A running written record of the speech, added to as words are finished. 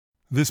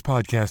This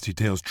podcast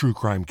details true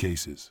crime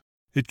cases.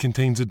 It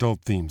contains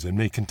adult themes and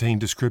may contain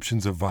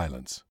descriptions of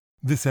violence.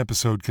 This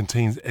episode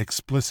contains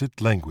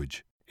explicit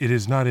language. It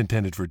is not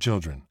intended for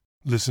children.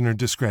 Listener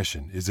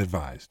discretion is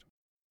advised.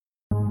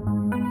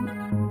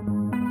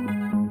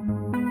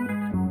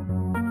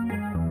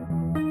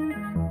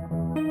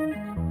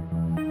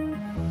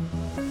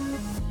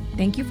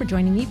 Thank you for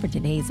joining me for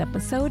today's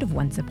episode of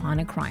Once Upon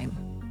a Crime.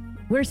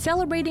 We're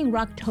celebrating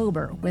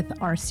Rocktober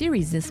with our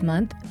series this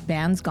month,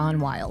 Bands Gone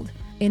Wild.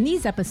 In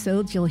these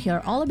episodes, you'll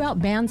hear all about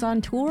bands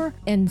on tour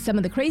and some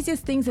of the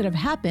craziest things that have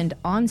happened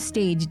on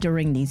stage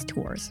during these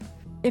tours.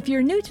 If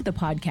you're new to the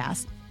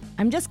podcast,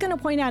 I'm just going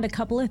to point out a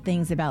couple of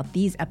things about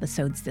these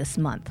episodes this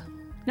month.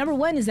 Number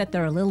one is that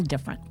they're a little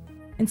different.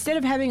 Instead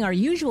of having our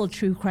usual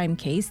true crime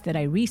case that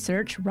I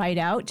research, write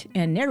out,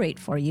 and narrate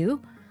for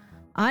you,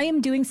 I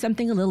am doing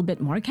something a little bit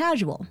more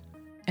casual.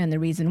 And the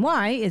reason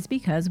why is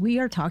because we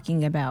are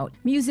talking about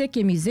music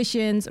and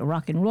musicians,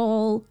 rock and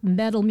roll,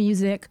 metal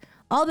music,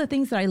 all the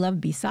things that I love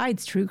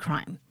besides true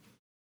crime.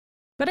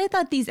 But I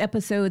thought these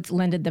episodes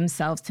lended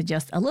themselves to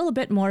just a little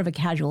bit more of a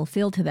casual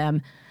feel to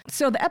them.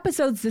 So the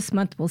episodes this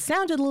month will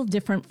sound a little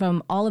different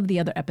from all of the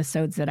other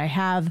episodes that I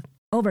have,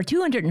 over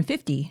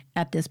 250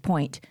 at this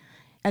point,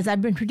 as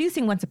I've been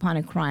producing Once Upon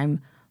a Crime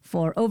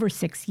for over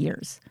 6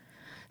 years.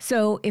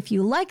 So if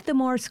you like the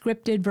more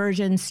scripted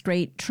version,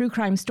 straight true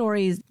crime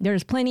stories,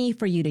 there's plenty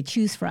for you to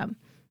choose from.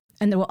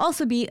 And there will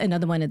also be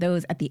another one of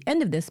those at the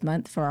end of this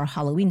month for our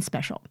Halloween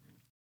special.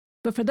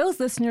 But for those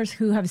listeners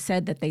who have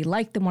said that they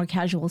like the more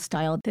casual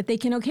style that they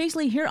can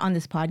occasionally hear on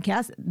this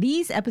podcast,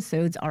 these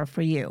episodes are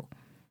for you.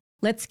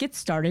 Let's get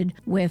started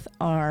with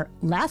our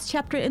last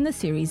chapter in the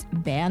series,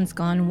 Bands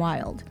Gone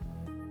Wild.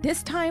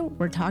 This time,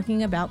 we're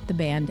talking about the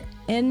band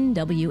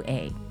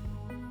N.W.A.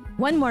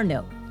 One more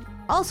note.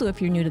 Also,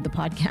 if you're new to the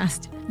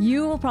podcast,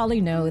 you will probably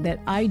know that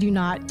I do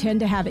not tend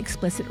to have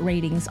explicit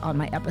ratings on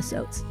my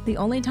episodes. The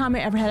only time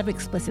I ever have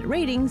explicit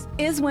ratings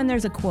is when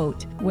there's a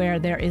quote where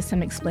there is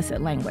some explicit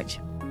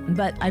language.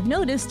 But I've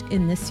noticed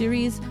in this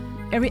series,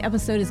 every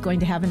episode is going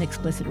to have an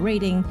explicit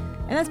rating,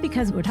 and that's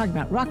because we're talking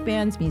about rock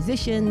bands,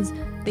 musicians,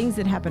 things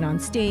that happen on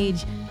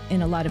stage,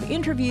 in a lot of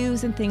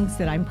interviews and things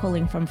that I'm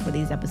pulling from for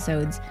these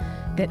episodes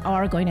that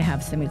are going to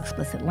have some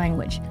explicit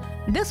language.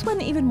 This one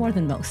even more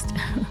than most,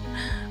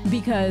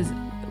 because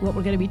what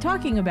we're going to be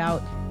talking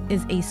about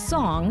is a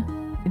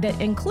song that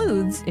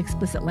includes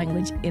explicit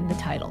language in the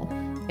title.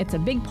 It's a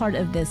big part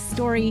of this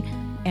story,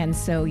 and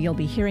so you'll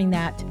be hearing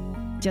that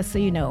just so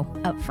you know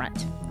up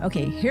front.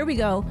 Okay, here we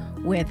go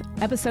with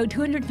episode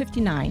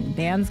 259,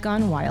 Bands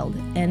Gone Wild,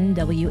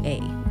 N.W.A.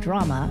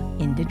 Drama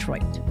in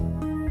Detroit.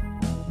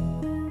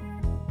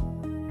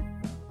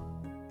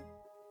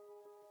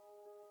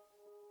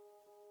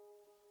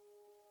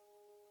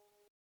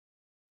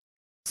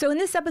 So in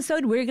this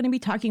episode, we're going to be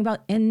talking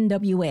about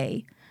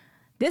N.W.A.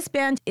 This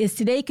band is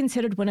today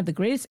considered one of the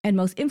greatest and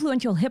most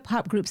influential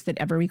hip-hop groups that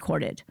ever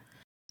recorded.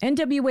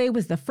 N.W.A.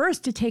 was the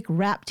first to take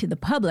rap to the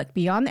public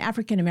beyond the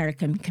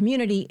African-American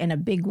community in a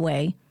big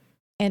way,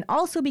 and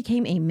also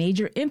became a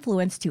major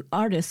influence to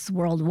artists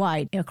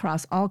worldwide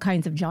across all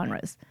kinds of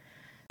genres.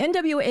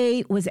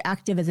 N.W.A. was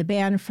active as a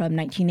band from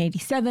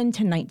 1987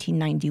 to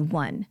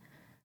 1991.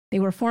 They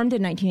were formed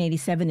in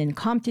 1987 in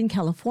Compton,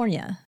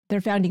 California. Their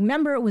founding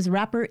member was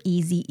rapper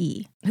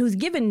Eazy-E, whose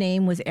given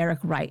name was Eric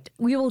Wright.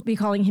 We will be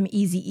calling him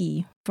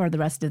Eazy-E for the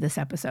rest of this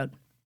episode.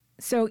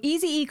 So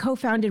Eazy-E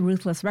co-founded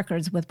Ruthless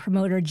Records with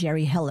promoter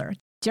Jerry Heller.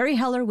 Jerry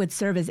Heller would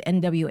serve as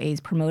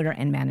N.W.A.'s promoter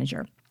and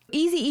manager.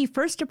 Eazy-E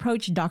first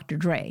approached Dr.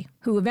 Dre,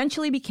 who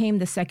eventually became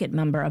the second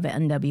member of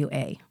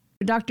N.W.A.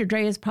 Dr.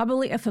 Dre is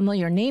probably a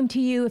familiar name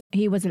to you.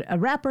 He was a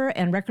rapper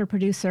and record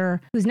producer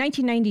whose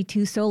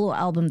 1992 solo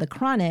album, The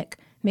Chronic,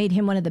 made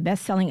him one of the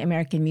best-selling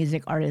American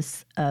music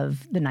artists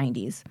of the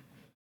 90s.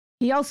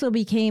 He also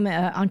became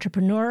an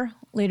entrepreneur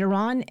later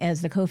on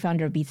as the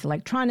co-founder of Beats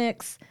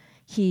Electronics.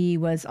 He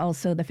was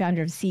also the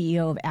founder and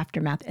CEO of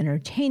Aftermath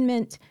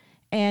Entertainment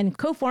and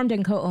co-formed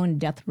and co-owned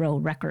Death Row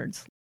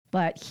Records.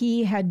 But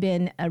he had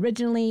been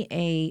originally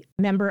a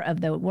member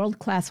of the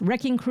world-class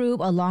Wrecking Crew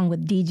along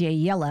with DJ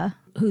Yella,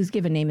 whose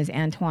given name is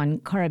Antoine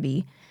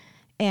Carby,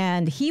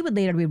 and he would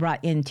later be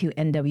brought into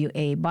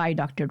N.W.A. by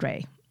Dr.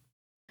 Dre.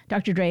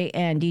 Dr. Dre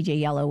and DJ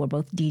Yella were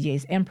both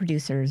DJs and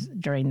producers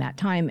during that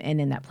time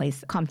and in that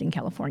place, Compton,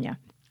 California.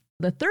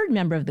 The third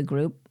member of the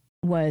group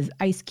was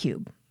Ice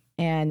Cube.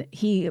 And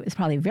he is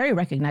probably very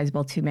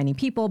recognizable to many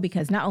people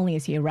because not only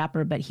is he a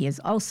rapper, but he is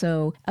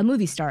also a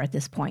movie star at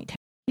this point.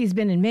 He's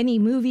been in many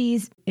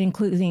movies,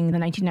 including the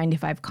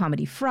 1995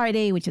 comedy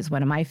Friday, which is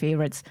one of my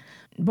favorites,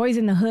 Boys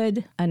in the Hood,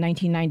 a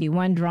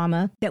 1991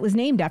 drama that was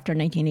named after a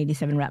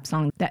 1987 rap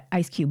song that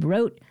Ice Cube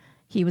wrote.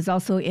 He was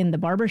also in the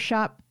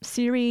Barbershop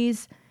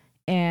series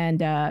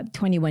and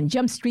 21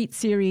 Jump Street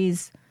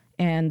series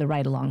and the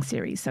Ride Along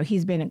series. So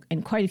he's been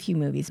in quite a few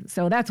movies.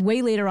 So that's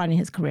way later on in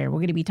his career. We're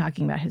going to be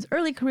talking about his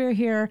early career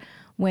here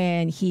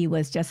when he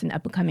was just an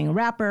up-and-coming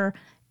rapper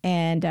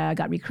and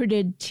got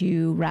recruited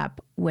to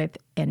rap with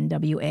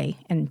N.W.A.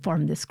 and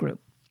form this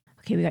group.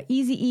 Okay, we got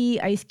Eazy-E,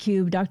 Ice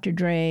Cube, Dr.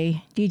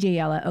 Dre, DJ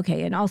Yella.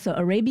 Okay, and also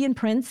Arabian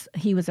Prince.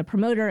 He was a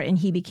promoter and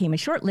he became a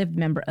short-lived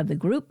member of the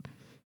group.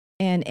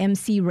 And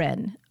MC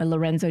Ren,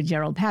 Lorenzo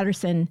Gerald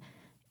Patterson,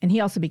 and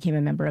he also became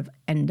a member of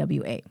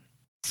N.W.A.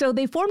 So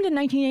they formed in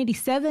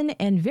 1987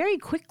 and very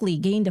quickly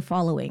gained a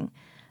following.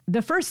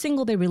 The first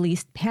single they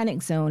released,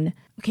 Panic Zone,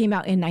 came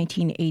out in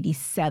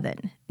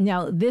 1987.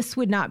 Now, this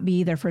would not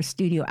be their first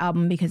studio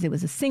album because it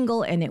was a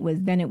single, and it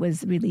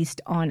was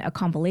released on a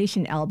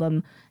compilation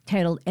album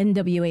titled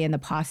N.W.A. and the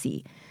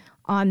Posse.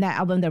 On that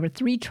album, there were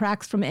 3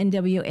 tracks from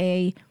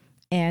N.W.A.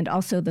 and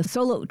also the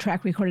solo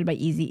track recorded by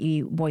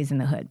Eazy-E, Boys in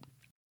the Hood.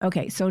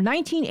 Okay, so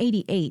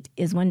 1988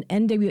 is when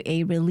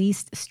N.W.A.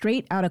 released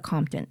Straight Outta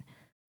Compton,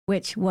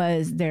 which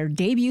was their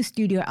debut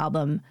studio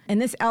album.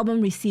 And this album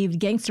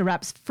received gangsta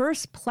rap's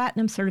first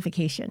platinum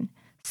certification.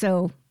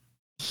 So,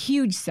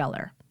 huge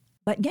seller.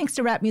 But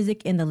gangsta rap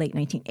music in the late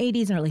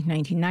 1980s and early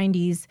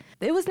 1990s,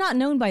 it was not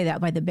known by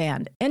the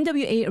band.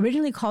 N.W.A.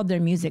 originally called their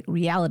music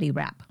reality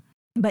rap.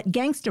 But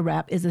gangsta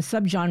rap is a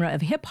subgenre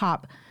of hip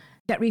hop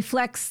that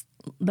reflects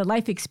the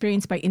life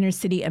experience by inner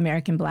city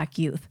American Black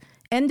youth.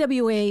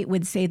 N.W.A.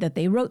 would say that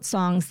they wrote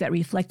songs that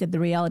reflected the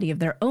reality of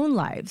their own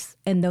lives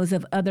and those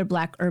of other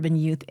Black urban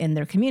youth in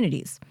their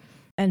communities.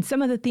 And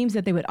some of the themes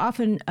that they would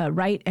often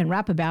write and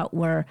rap about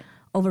were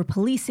over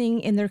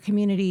policing in their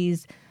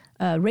communities,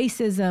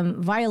 racism,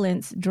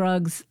 violence,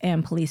 drugs,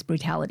 and police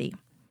brutality.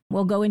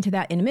 We'll go into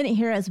that in a minute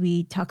here as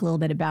we talk a little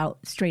bit about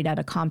Straight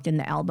Outta Compton,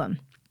 the album.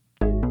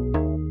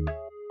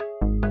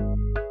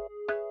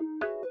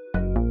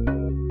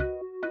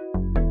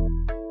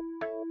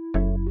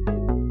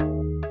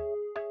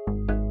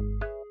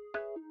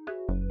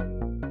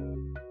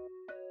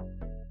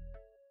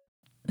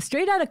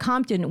 Straight Outta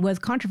Compton was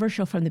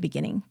controversial from the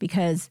beginning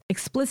because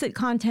explicit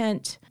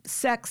content,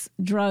 sex,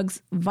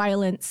 drugs,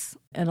 violence,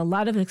 and a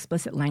lot of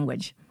explicit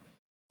language.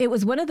 It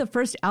was one of the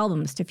first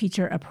albums to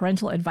feature a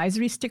parental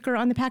advisory sticker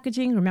on the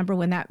packaging. Remember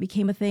when that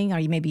became a thing? Or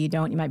maybe you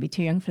don't, you might be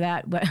too young for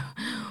that. But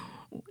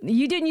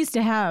you didn't used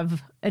to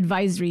have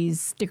advisories,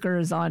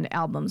 stickers on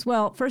albums.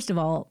 Well, first of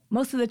all,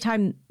 most of the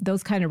time,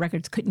 those kind of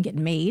records couldn't get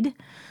made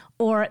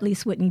or at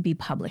least wouldn't be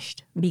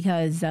published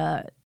because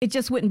it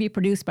just wouldn't be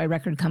produced by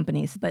record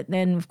companies. But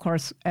then, of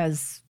course,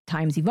 as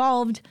times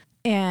evolved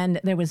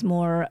and there was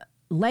more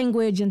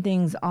language and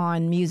things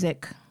on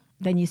music,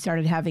 then you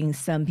started having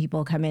some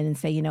people come in and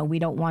say, you know, we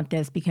don't want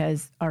this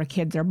because our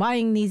kids are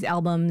buying these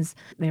albums,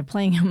 they're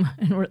playing them,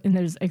 and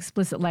there's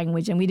explicit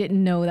language, and we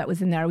didn't know that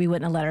was in there. We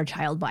wouldn't have let our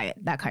child buy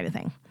it, that kind of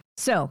thing.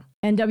 So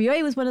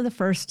N.W.A. was one of the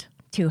first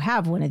to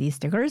have one of these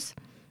stickers.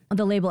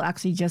 The label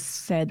actually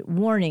just said,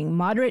 warning,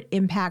 moderate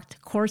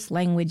impact, coarse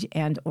language,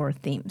 and or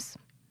themes.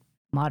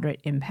 Moderate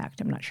impact.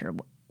 I'm not sure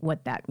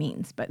what that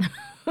means, but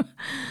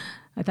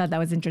I thought that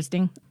was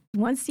interesting.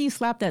 Once you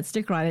slap that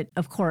sticker on it,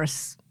 of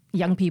course,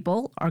 young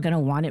people are going to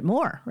want it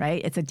more,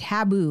 right? It's a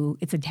taboo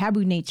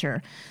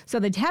nature. So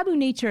the taboo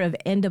nature of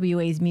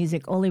N.W.A.'s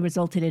music only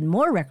resulted in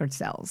more record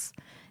sales.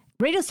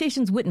 Radio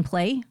stations wouldn't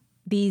play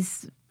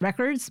these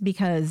records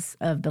because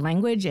of the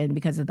language and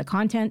because of the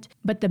content,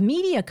 but the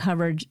media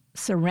coverage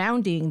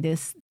surrounding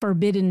this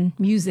forbidden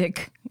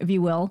music, if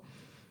you will,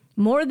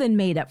 more than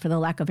made up for the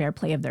lack of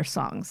airplay of their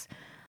songs.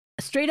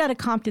 Straight Outta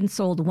Compton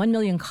sold 1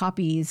 million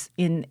copies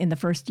in the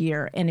first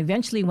year and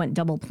eventually went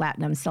double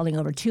platinum, selling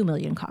over 2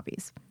 million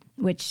copies,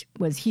 which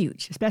was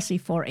huge, especially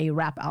for a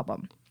rap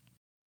album.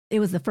 It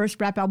was the first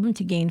rap album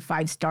to gain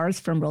 5 stars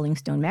from Rolling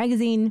Stone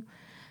magazine.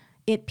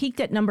 It peaked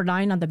at number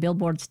 9 on the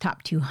Billboard's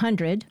Top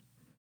 200.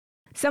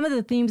 Some of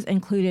the themes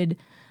included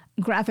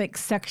graphic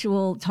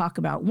sexual talk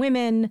about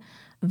women,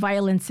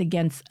 violence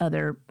against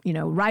other,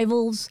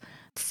 rivals,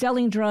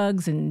 selling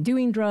drugs and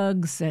doing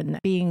drugs and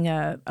being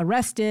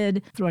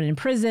arrested, thrown in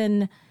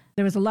prison.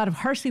 There was a lot of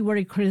harshly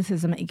worded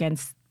criticism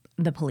against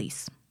the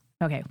police.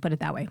 Okay, put it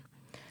that way.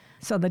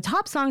 So the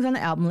top songs on the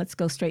album, let's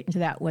go straight into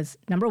that, was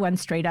number 1,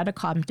 Straight Outta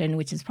Compton,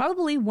 which is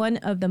probably one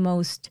of the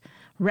most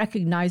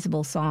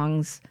recognizable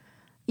songs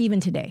even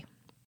today.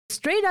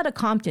 Straight Outta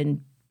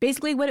Compton,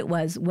 basically what it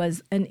was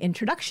an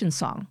introduction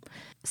song.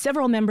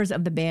 Several members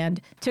of the band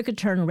took a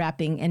turn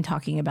rapping and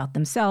talking about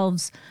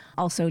themselves,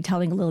 also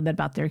telling a little bit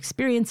about their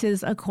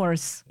experiences, of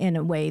course, in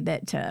a way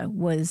that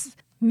was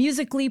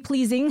musically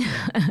pleasing,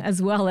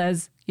 as well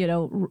as,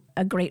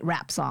 a great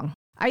rap song.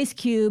 Ice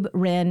Cube,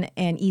 Ren,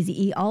 and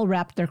Eazy-E all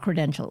rapped their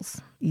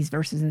credentials, these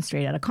verses in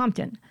Straight Outta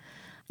Compton.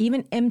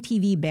 Even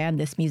MTV banned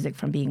this music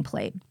from being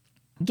played.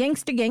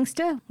 Gangsta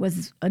Gangsta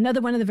was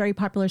another one of the very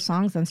popular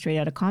songs on Straight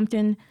Outta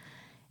Compton.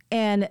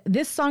 And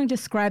this song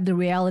described the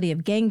reality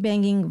of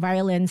gangbanging,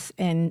 violence,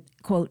 and,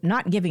 quote,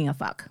 not giving a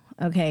fuck.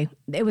 Okay,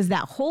 it was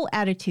that whole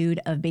attitude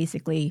of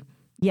basically,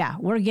 yeah,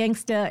 we're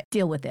gangsta,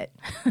 deal with it.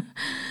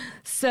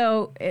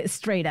 So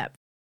straight up.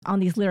 On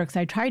these lyrics,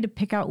 I tried to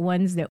pick out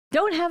ones that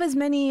don't have as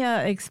many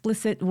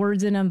explicit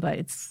words in them, but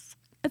it's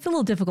a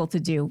little difficult to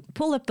do.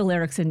 Pull up the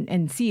lyrics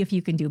and see if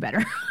you can do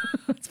better.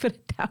 Let's put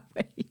it that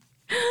way.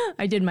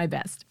 I did my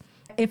best.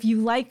 If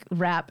you like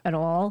rap at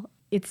all,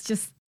 it's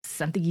just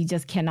something you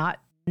just cannot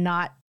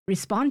not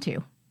respond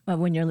to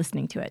when you're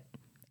listening to it.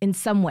 in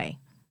some way.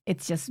 It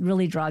just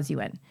really draws you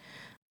in.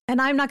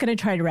 And I'm not going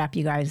to try to rap,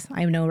 you guys.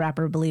 I'm no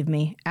rapper, believe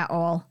me, at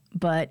all.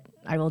 But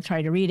I will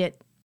try to read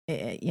it,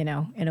 in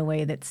a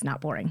way that's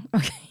not boring.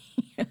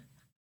 Okay.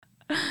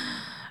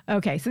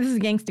 Okay, so this is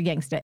Gangsta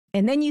Gangsta.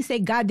 And then you say,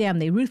 goddamn,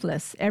 they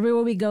ruthless.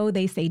 Everywhere we go,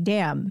 they say,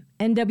 damn.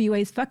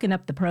 N.W.A.'s fucking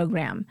up the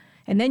program.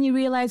 And then you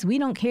realize we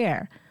don't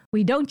care.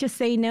 We don't just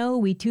say no,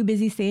 we too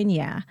busy saying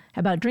yeah.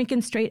 About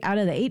drinking straight out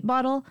of the 8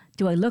 bottle?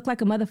 Do I look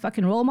like a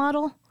motherfucking role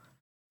model?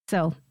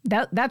 So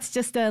that's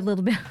just a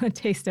little bit of a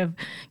taste of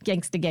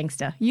Gangsta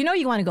Gangsta. You know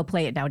you want to go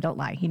play it now, don't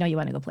lie. You know you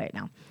want to go play it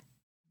now.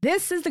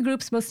 This is the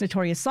group's most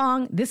notorious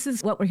song. This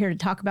is what we're here to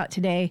talk about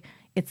today.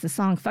 It's the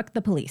song Fuck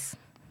the Police.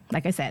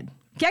 Like I said,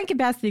 can't get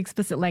past the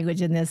explicit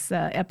language in this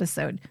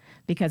episode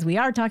because we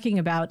are talking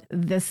about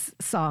this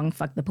song,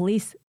 Fuck the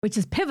Police, which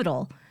is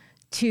pivotal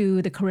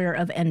to the career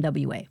of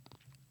N.W.A.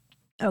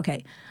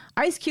 Okay,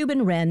 Ice Cube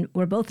and Ren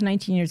were both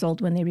 19 years old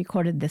when they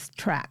recorded this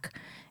track.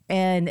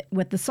 And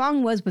what the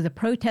song was a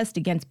protest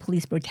against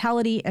police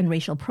brutality and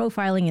racial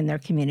profiling in their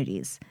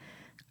communities.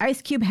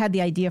 Ice Cube had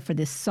the idea for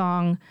this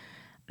song.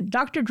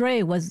 Dr.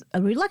 Dre was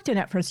reluctant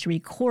at first to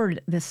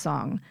record this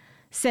song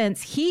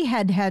since he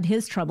had had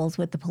his troubles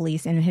with the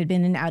police and had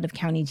been in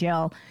out-of-county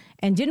jail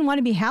and didn't want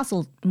to be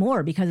hassled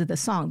more because of the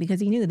song,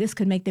 because he knew this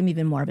could make them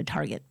even more of a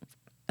target,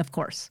 of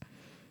course.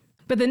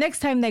 But the next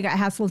time they got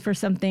hassled for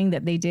something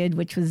that they did,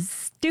 which was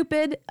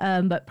stupid,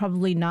 but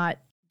probably not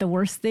the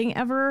worst thing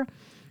ever,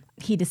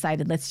 he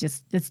decided, let's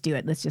do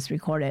it. Let's just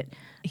record it.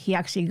 He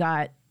actually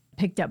got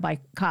picked up by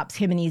cops,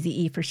 him and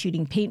Eazy-E, for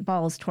shooting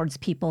paintballs towards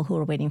people who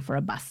were waiting for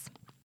a bus.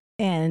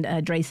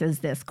 And Dre says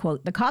this,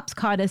 quote, "The cops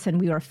caught us and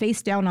we were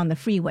face down on the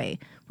freeway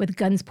with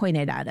guns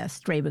pointed at us,"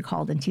 Dre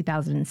recalled in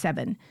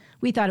 2007.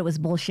 "We thought it was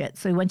bullshit,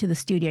 so we went to the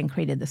studio and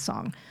created the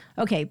song."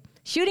 Okay,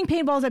 shooting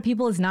paintballs at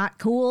people is not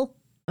cool,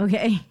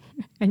 okay?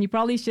 And you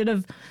probably should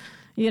have,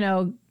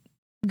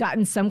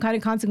 gotten some kind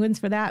of consequence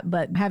for that,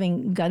 but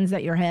having guns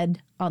at your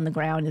head on the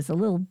ground is a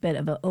little bit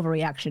of an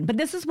overreaction. But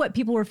this is what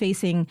people were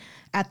facing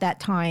at that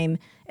time,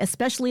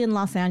 especially in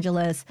Los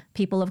Angeles.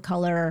 People of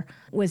color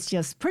was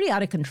just pretty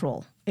out of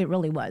control. It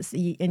really was.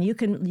 And you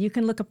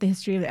can look up the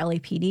history of the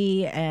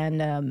LAPD and,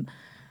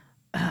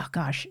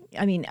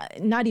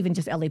 not even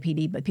just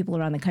LAPD, but people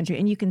around the country.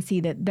 And you can see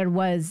that there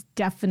was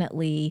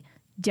definitely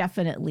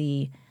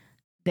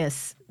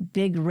this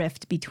big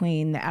rift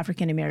between the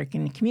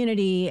African-American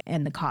community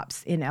and the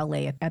cops in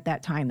LA at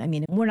that time. I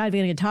mean, we're not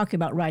even going to talk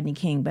about Rodney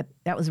King, but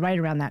that was right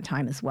around that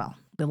time as well.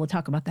 But we'll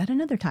talk about that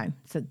another time.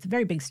 So it's a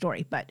very big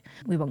story, but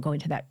we won't go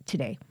into that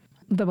today.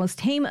 The most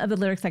tame of the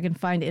lyrics I can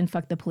find in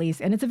Fuck the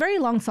Police, and it's a very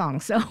long song,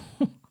 so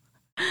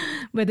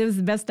but it was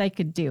the best I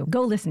could do.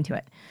 Go listen to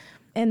it.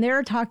 And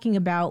they're talking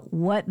about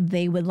what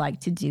they would like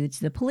to do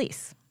to the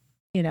police.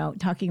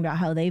 Talking about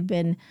how they've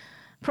been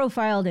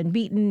profiled and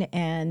beaten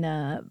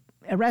and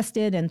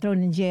arrested and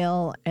thrown in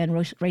jail and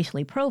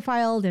racially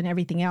profiled and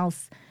everything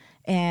else.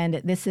 And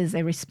this is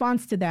a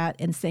response to that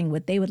and saying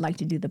what they would like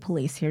to do to the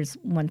police. Here's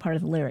one part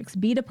of the lyrics.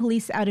 "Beat a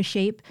police out of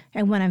shape,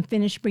 and when I'm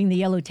finished, bring the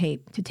yellow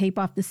tape to tape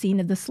off the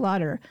scene of the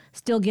slaughter,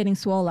 still getting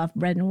swole off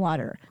bread and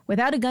water.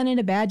 Without a gun and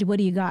a badge, what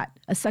do you got?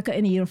 A sucker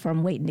in a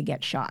uniform waiting to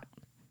get shot."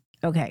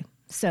 Okay,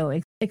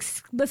 so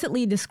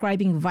explicitly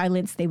describing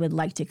violence they would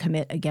like to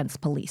commit against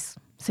police.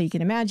 So you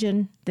can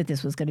imagine that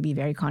this was going to be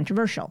very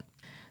controversial.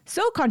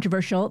 So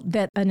controversial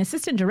that an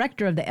assistant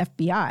director of the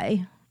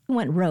FBI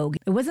went rogue.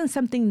 It wasn't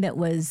something that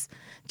was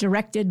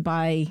directed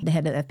by the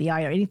head of the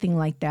FBI or anything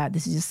like that.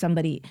 This is just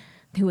somebody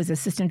who was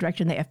assistant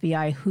director in the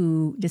FBI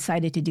who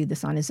decided to do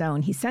this on his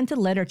own. He sent a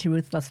letter to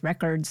Ruthless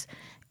Records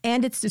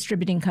and its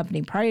distributing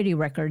company, Priority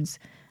Records,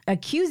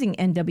 accusing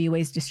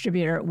N.W.A.'s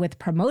distributor with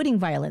promoting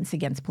violence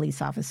against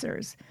police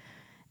officers.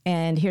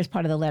 And here's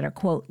part of the letter,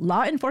 quote,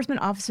 "Law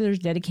enforcement officers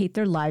dedicate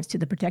their lives to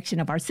the protection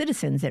of our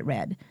citizens," it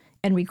read.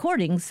 "And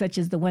recordings such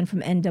as the one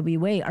from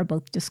N.W.A. are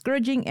both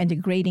discouraging and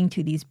degrading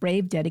to these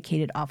brave,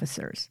 dedicated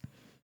officers."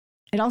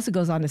 It also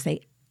goes on to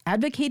say,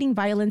 "Advocating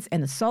violence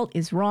and assault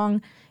is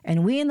wrong,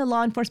 and we in the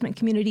law enforcement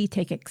community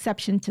take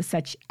exception to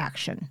such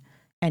action,"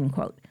 end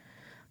quote.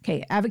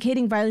 Okay,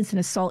 advocating violence and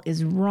assault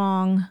is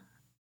wrong.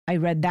 I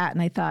read that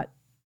and I thought,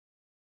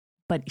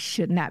 but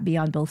shouldn't that be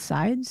on both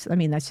sides? I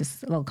mean, that's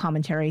just a little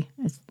commentary.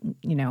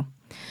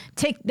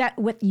 Take that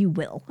what you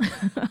will.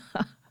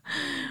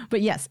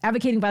 But yes,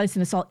 advocating violence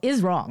and assault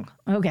is wrong.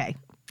 Okay,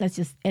 let's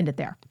just end it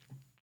there.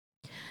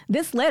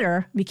 This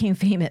letter became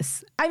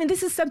famous. I mean,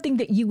 this is something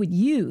that you would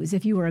use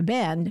if you were a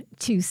band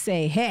to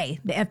say, hey,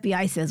 the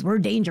FBI says we're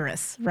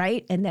dangerous,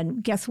 right? And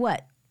then guess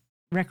what?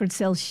 Record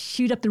sales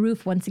shoot up the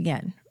roof once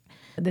again.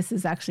 This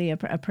is actually a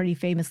pretty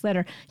famous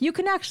letter. You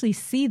can actually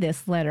see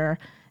this letter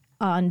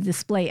on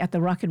display at the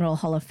Rock and Roll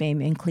Hall of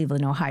Fame in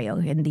Cleveland, Ohio,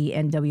 in the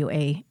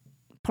N.W.A.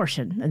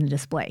 portion in the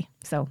display.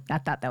 So I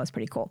thought that was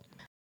pretty cool.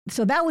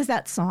 So that was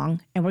that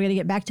song, and we're going to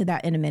get back to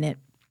that in a minute.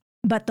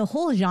 But the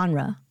whole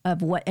genre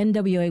of what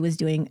N.W.A. was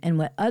doing and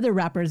what other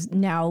rappers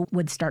now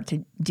would start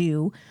to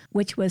do,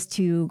 which was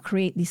to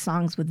create these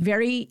songs with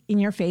very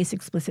in-your-face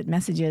explicit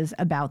messages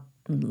about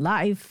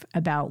life,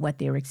 about what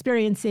they were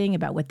experiencing,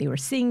 about what they were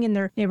seeing in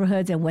their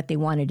neighborhoods and what they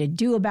wanted to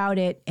do about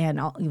it, and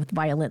all, with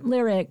violent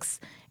lyrics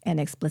and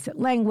explicit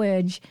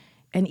language,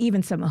 and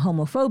even some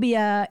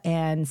homophobia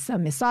and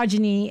some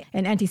misogyny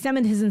and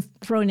anti-Semitism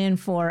thrown in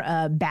for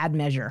a bad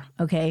measure,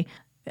 okay?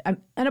 I'm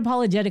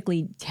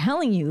unapologetically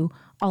telling you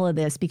all of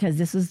this because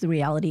this is the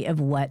reality of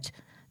what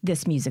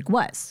this music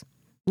was.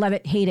 Love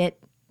it, hate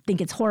it, think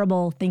it's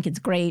horrible, think it's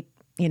great.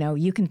 You know,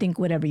 you can think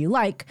whatever you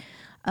like.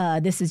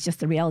 This is just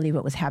the reality of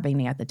what was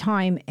happening at the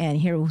time. And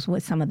here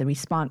was some of the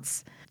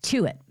response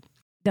to it.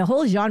 The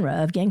whole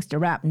genre of gangster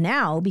rap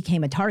now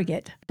became a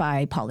target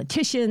by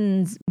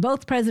politicians.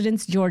 Both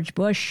presidents, George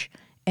Bush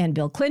and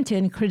Bill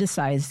Clinton,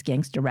 criticized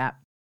gangster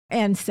rap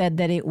and said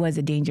that it was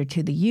a danger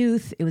to the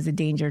youth. It was a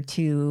danger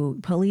to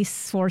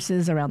police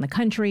forces around the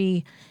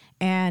country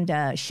and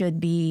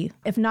should be,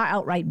 if not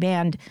outright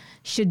banned,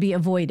 should be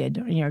avoided.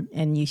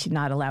 And you should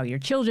not allow your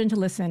children to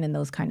listen and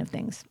those kind of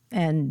things.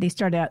 And they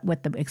started out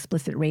with the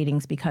explicit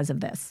ratings because of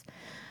this.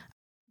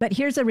 But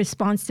here's a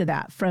response to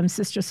that from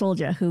Sister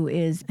Souljah, who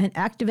is an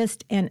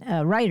activist and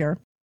a writer.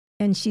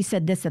 And she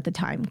said this at the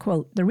time,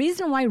 quote, "The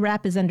reason why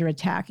rap is under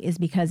attack is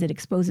because it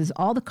exposes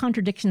all the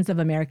contradictions of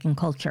American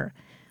culture.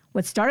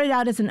 What started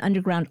out as an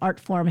underground art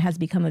form has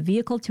become a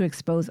vehicle to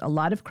expose a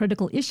lot of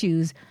critical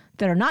issues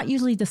that are not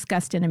usually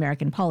discussed in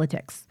American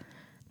politics.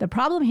 The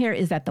problem here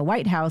is that the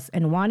White House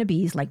and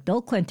wannabes like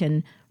Bill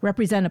Clinton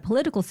represent a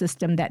political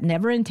system that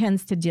never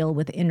intends to deal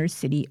with inner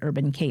city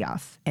urban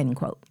chaos," end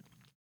quote.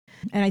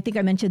 And I think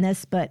I mentioned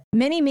this, but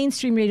many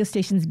mainstream radio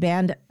stations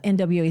banned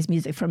N.W.A.'s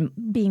music from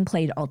being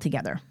played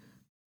altogether.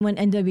 When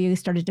N.W.A.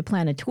 started to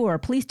plan a tour,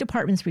 police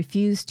departments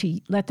refused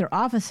to let their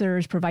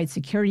officers provide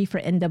security for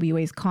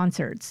N.W.A.'s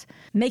concerts,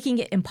 making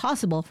it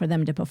impossible for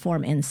them to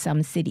perform in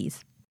some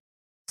cities.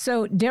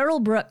 So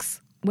Darrell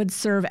Brooks would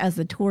serve as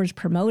the tour's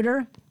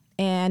promoter,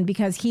 and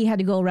because he had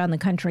to go around the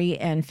country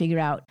and figure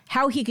out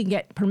how he could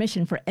get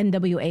permission for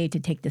N.W.A. to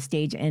take the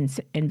stage in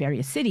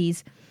various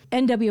cities,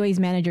 N.W.A.'s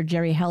manager,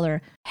 Jerry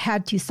Heller,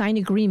 had to sign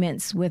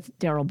agreements with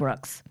Darrell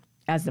Brooks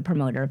as the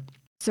promoter,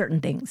 certain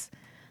things.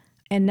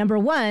 And number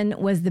one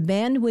was the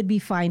band would be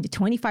fined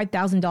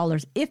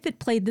 $25,000 if it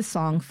played the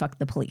song Fuck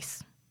the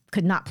Police.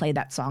 Could not play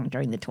that song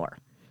during the tour.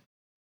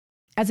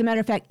 As a matter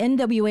of fact,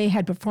 N.W.A.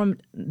 had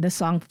performed the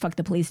song Fuck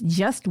the Police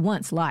just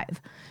once live.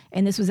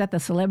 And this was at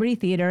the Celebrity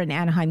Theater in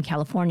Anaheim,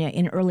 California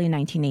in early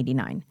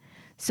 1989.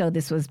 So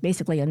this was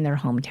basically in their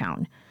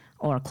hometown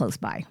or close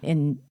by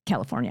in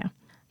California.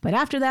 But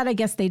after that, I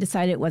guess they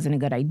decided it wasn't a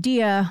good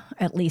idea.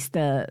 At least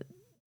the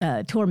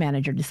tour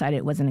manager decided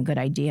it wasn't a good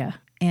idea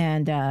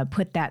and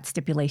put that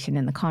stipulation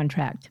in the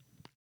contract.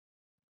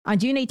 On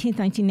June 18,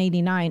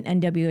 1989,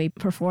 N.W.A.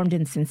 performed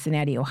in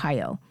Cincinnati,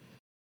 Ohio.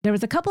 There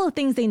was a couple of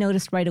things they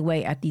noticed right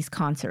away at these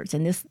concerts,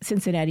 and this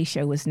Cincinnati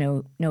show was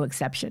no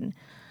exception.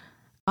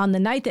 On the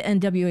night that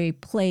N.W.A.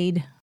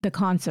 played the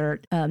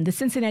concert, the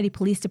Cincinnati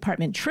Police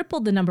Department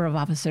tripled the number of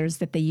officers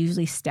that they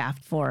usually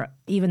staffed for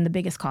even the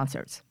biggest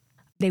concerts.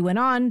 They went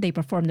on, they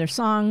performed their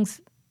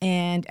songs,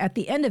 and at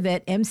the end of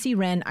it, MC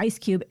Ren, Ice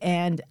Cube,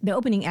 and the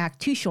opening act,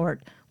 Too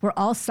Short, were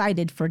all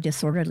cited for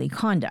disorderly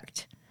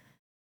conduct.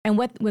 And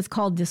what was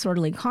called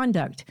disorderly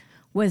conduct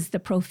was the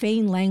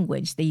profane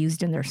language they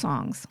used in their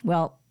songs.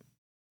 Well,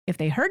 if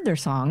they heard their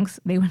songs,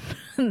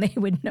 they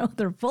would know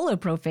they're full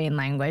of profane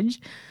language.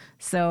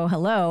 So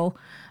hello.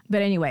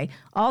 But anyway,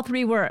 all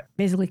three were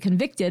basically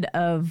convicted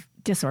of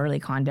disorderly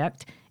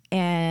conduct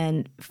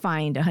and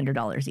fined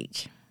 $100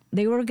 each.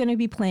 They were going to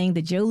be playing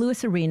the Joe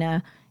Louis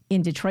Arena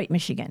in Detroit,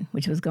 Michigan,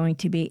 which was going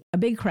to be a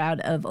big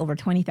crowd of over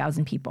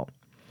 20,000 people.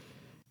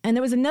 And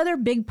there was another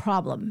big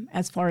problem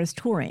as far as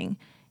touring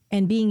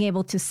and being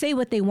able to say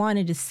what they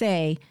wanted to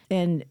say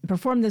and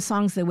perform the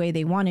songs the way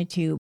they wanted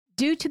to,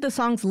 due to the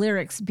song's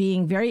lyrics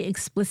being very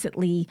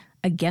explicitly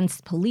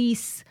against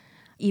police,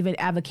 even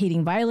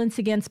advocating violence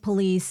against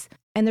police.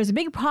 And there's a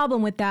big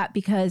problem with that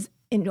because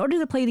in order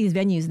to play these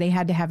venues, they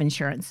had to have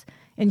insurance.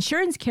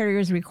 Insurance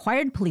carriers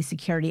required police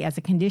security as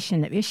a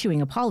condition of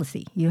issuing a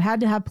policy. You had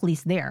to have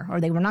police there, or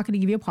they were not going to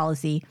give you a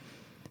policy.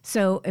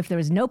 So if there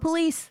was no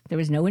police, there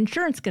was no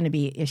insurance going to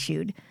be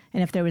issued.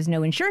 And if there was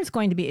no insurance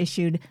going to be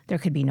issued, there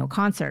could be no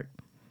concert.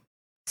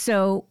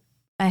 So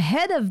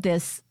ahead of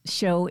this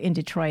show in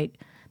Detroit,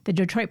 the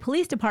Detroit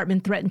Police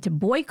Department threatened to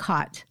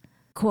boycott,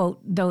 quote,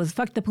 those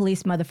fuck the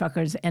police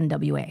motherfuckers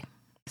N.W.A.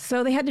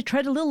 So they had to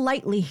tread a little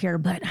lightly here,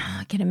 but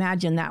I can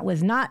imagine that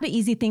was not an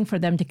easy thing for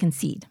them to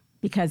concede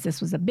because this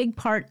was a big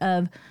part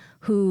of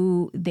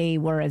who they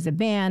were as a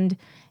band,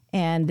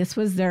 and this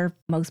was their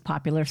most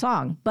popular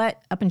song.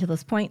 But up until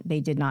this point, they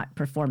did not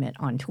perform it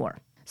on tour.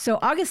 So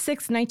August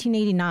 6,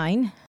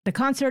 1989, the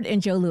concert in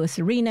Joe Louis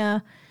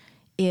Arena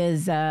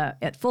is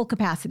at full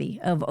capacity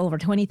of over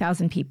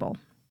 20,000 people.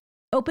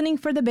 Opening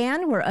for the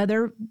band were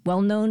other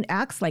well-known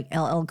acts like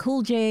LL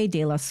Cool J,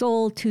 De La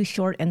Soul, Too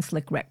Short, and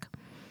Slick Rick.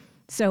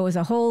 So it was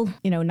a whole,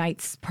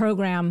 night's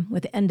program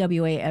with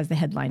N.W.A. as the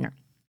headliner.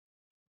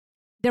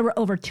 There were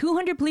over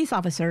 200 police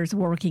officers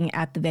working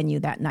at the venue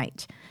that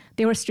night.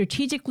 They were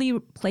strategically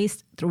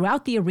placed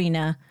throughout the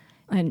arena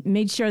and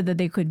made sure that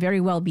they could very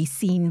well be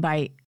seen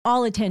by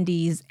all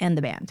attendees and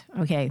the band.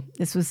 Okay,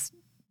 this was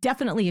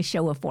definitely a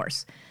show of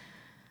force.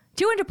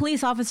 200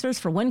 police officers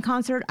for one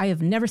concert. I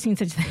have never seen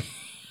such a thing.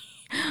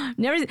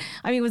 Never.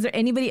 I mean, was there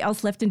anybody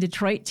else left in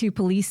Detroit to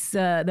police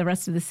the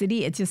rest of the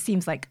city? It just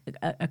seems like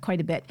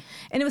quite a bit.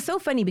 And it was so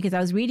funny because I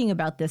was reading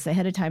about this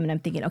ahead of time and I'm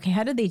thinking, okay,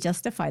 how did they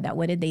justify that?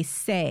 What did they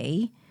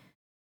say?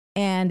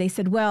 And they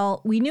said,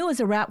 well, we knew it was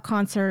a rap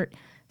concert,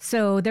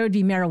 so there would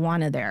be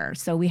marijuana there.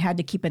 So we had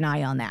to keep an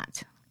eye on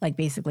that. Like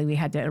basically we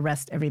had to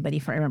arrest everybody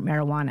for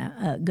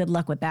marijuana. Good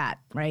luck with that,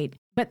 right?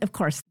 But of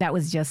course, that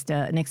was just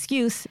an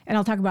excuse. And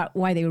I'll talk about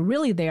why they were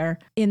really there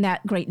in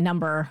that great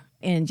number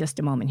in just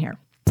a moment here.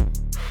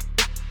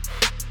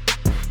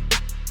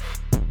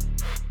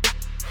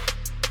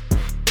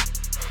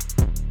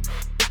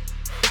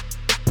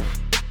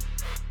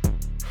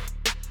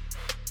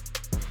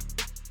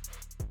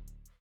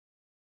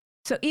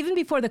 So even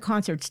before the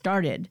concert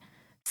started,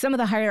 some of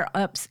the higher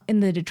ups in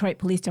the Detroit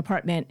Police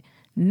Department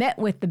met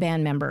with the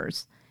band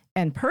members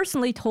and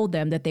personally told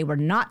them that they were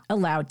not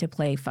allowed to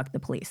play Fuck the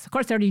Police. Of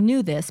course, they already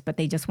knew this, but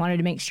they just wanted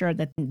to make sure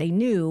that they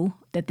knew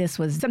that this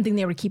was something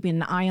they were keeping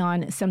an eye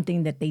on,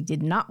 something that they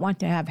did not want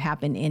to have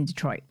happen in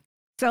Detroit.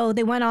 So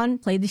they went on,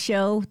 played the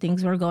show.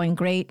 Things were going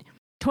great.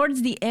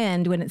 Towards the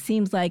end, when it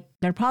seems like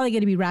they're probably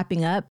going to be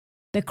wrapping up,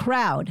 the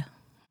crowd,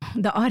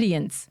 the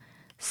audience,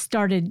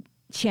 started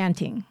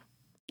chanting.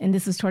 And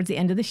this is towards the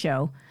end of the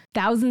show.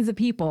 Thousands of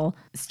people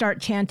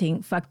start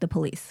chanting, "Fuck the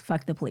police,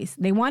 fuck the police."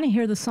 They want to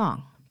hear the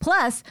song.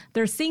 Plus,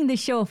 they're seeing this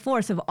show of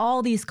force of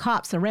all these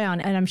cops around.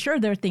 And I'm sure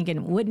they're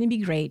thinking, wouldn't it be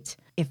great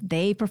if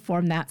they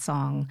performed that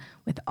song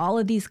with all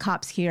of these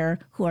cops here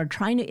who are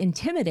trying to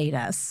intimidate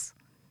us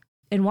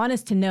and want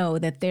us to know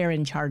that they're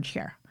in charge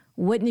here?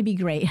 Wouldn't it be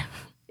great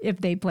if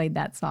they played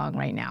that song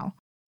right now?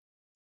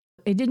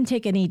 It didn't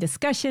take any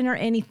discussion or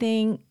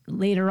anything.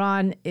 Later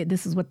on,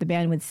 this is what the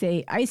band would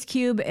say. Ice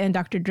Cube and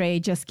Dr. Dre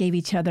just gave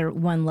each other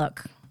one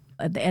look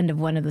at the end of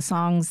one of the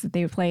songs that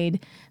they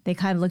played. They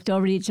kind of looked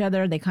over at each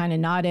other, they kind of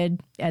nodded,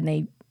 and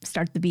they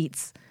start the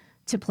beats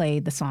to play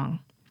the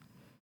song.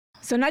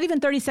 So not even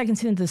 30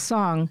 seconds into the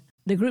song,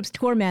 the group's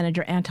tour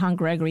manager, Anton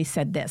Gregory,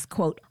 said this,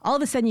 quote, "All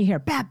of a sudden you hear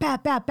bap,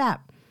 bap, bap,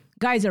 bap.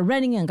 Guys are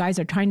running and guys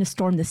are trying to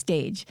storm the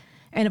stage.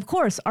 And of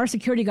course, our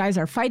security guys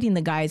are fighting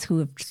the guys who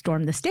have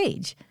stormed the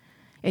stage.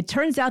 It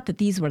turns out that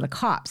these were the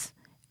cops,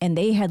 and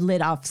they had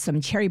lit off some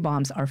cherry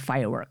bombs or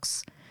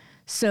fireworks.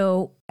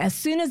 So as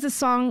soon as the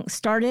song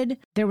started,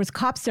 there was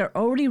cops there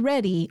already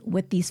ready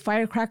with these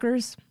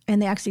firecrackers,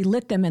 and they actually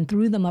lit them and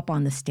threw them up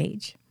on the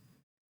stage.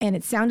 And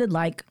it sounded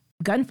like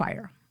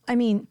gunfire. I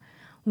mean,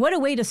 what a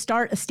way to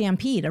start a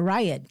stampede, a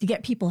riot, to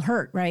get people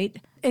hurt, right?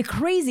 A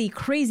crazy,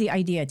 crazy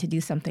idea to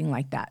do something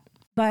like that.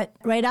 But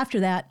right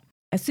after that,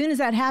 as soon as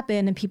that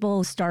happened and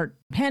people start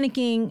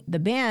panicking, the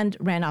band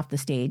ran off the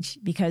stage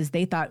because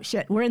they thought,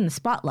 shit, we're in the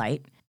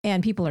spotlight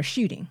and people are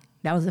shooting.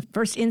 That was the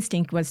first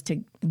instinct, was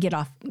to get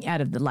off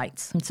out of the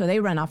lights. And so they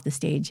run off the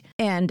stage.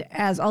 And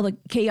as all the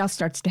chaos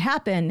starts to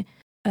happen,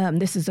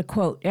 this is a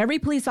quote, "Every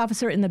police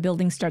officer in the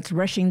building starts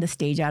rushing the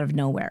stage out of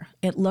nowhere.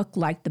 It looked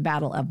like the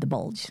Battle of the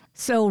Bulge."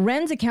 So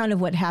Ren's account of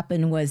what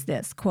happened was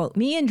this, quote,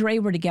 "Me and Dre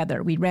were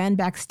together. We ran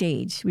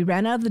backstage. We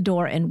ran out of the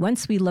door. And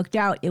once we looked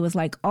out, it was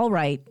like, all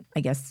right,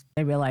 I guess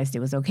I realized it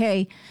was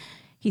okay."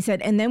 He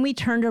said, "And then we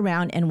turned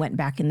around and went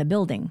back in the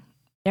building.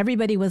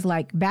 Everybody was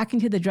like, back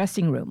into the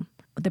dressing room.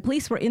 The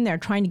police were in there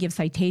trying to give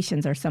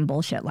citations or some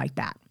bullshit like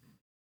that."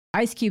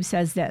 Ice Cube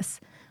says this,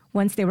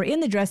 "Once they were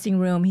in the dressing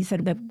room," he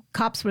said, "the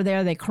cops were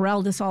there. They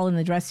corralled us all in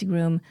the dressing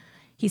room."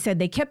 He said,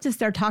 "They kept us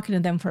there talking to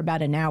them for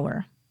about an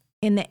hour.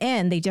 In the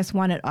end, they just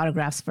wanted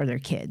autographs for their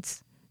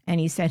kids." And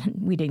he said,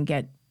 "We didn't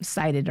get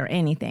cited or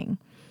anything."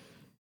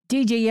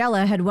 DJ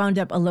Yella had wound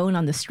up alone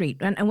on the street.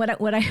 And what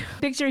I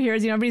picture here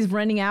is, everybody's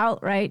running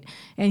out, right?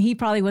 And he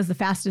probably was the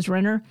fastest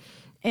runner.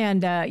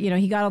 And,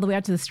 he got all the way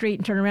out to the street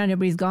and turned around.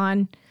 Everybody's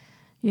gone.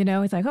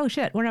 It's like, oh,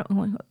 shit,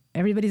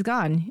 everybody's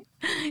gone.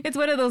 It's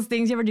one of those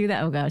things. You ever do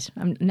that? Oh gosh,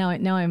 now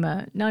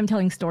I'm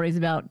telling stories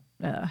about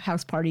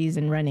house parties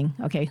and running.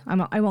 Okay,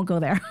 I won't go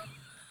there.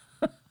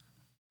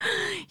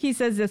 He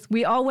says this: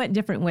 "We all went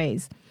different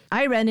ways.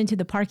 I ran into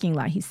the parking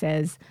lot," he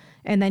says,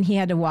 and then he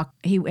had to walk.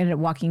 He ended up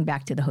walking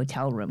back to the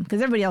hotel room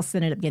because everybody else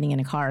ended up getting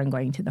in a car and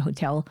going to the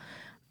hotel.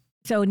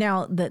 So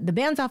now the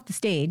band's off the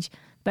stage.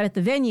 But at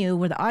the venue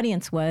where the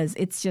audience was,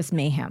 it's just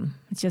mayhem.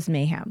 It's just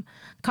mayhem.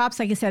 Cops,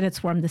 like I said, had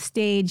swarmed the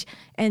stage.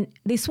 And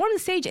they swarmed the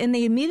stage and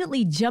they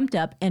immediately jumped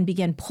up and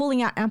began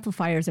pulling out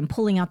amplifiers and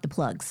pulling out the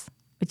plugs,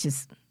 which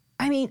is,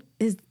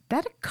 is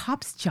that a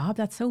cop's job?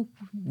 That's so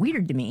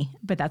weird to me,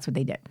 but that's what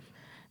they did.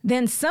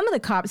 Then some of the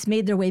cops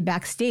made their way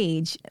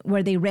backstage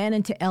where they ran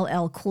into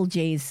LL Cool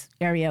J's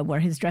area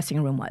where his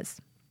dressing room was.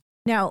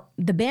 Now,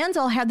 the bands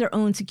all had their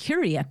own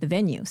security at the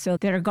venue, so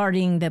they're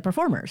guarding the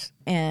performers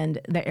and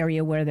the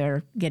area where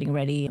they're getting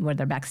ready, where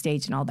they're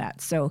backstage and all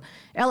that. So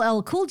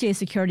LL Cool J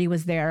security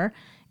was there,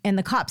 and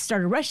the cops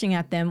started rushing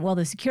at them while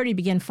the security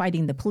began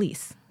fighting the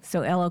police. So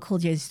LL Cool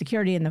J's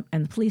security and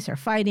the police are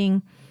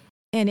fighting,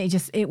 and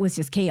it was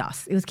just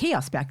chaos. It was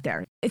chaos back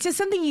there. It's just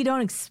something you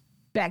don't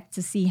expect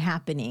to see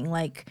happening,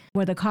 like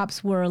where the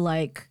cops were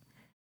like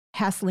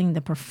hassling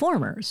the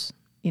performers.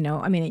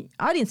 I mean,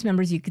 audience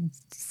members, you could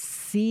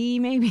see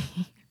maybe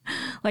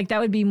like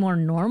that would be more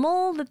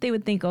normal, that they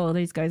would think, oh,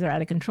 these guys are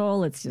out of control.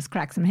 Let's just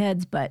crack some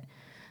heads. But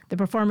the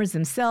performers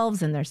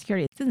themselves and their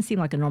security, it didn't seem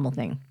like a normal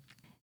thing.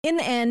 In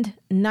the end,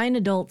 9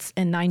 adults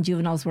and 9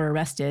 juveniles were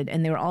arrested,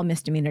 and they were all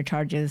misdemeanor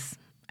charges.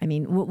 I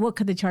mean, what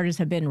could the charges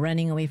have been?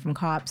 Running away from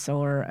cops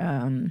or,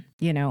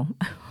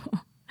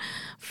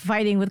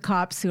 fighting with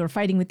cops who are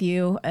fighting with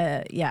you.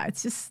 Yeah,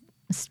 it's just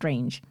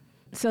strange.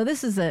 So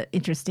this is an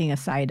interesting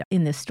aside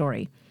in this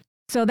story.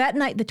 So that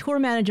night, the tour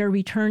manager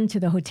returned to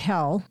the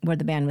hotel where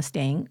the band was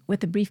staying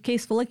with a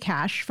briefcase full of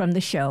cash from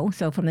the show,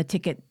 so from the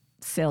ticket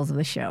sales of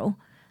the show.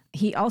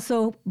 He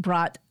also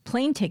brought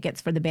plane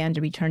tickets for the band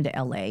to return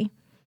to LA.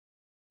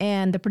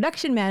 And the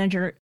production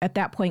manager at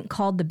that point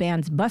called the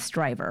band's bus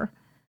driver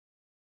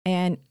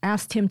and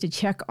asked him to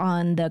check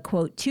on the,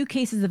 quote, 2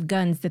 cases of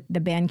guns that the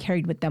band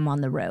carried with them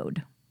on the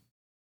road.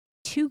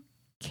 2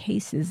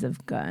 cases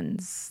of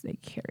guns they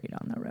carried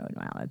on the road.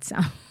 Wow, that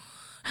sounds...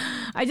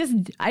 I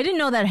didn't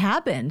know that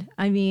happened.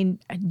 I mean,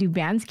 do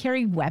bands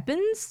carry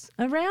weapons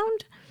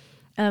around?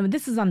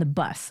 This is on the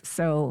bus,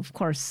 so of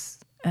course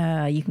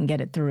you can get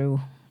it through,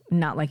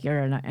 not like you're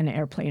in an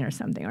airplane or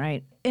something,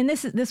 right? And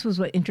this was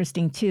what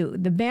interesting too.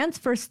 The band's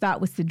first thought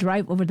was to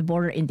drive over the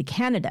border into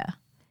Canada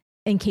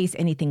in case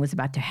anything was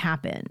about to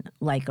happen,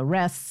 like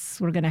arrests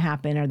were going to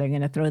happen, or they're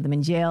going to throw them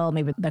in jail.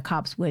 Maybe the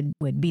cops would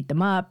beat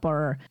them up,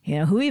 or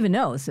who even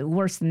knows?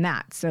 Worse than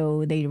that.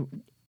 So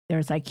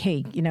there's like,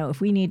 hey,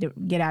 if we need to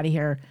get out of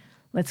here,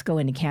 let's go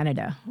into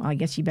Canada. Well, I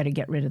guess you better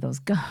get rid of those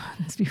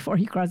guns before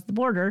you cross the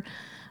border.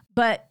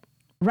 But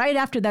right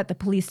after that, the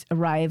police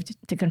arrived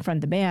to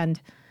confront the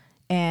band.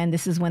 And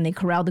this is when they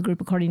corralled the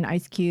group, according to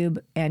Ice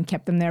Cube, and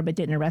kept them there but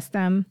didn't arrest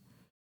them.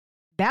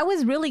 That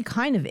was really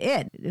kind of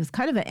it. It was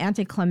kind of an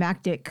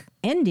anticlimactic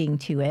ending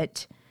to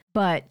it.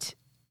 But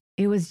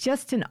it was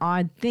just an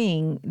odd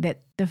thing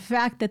that the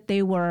fact that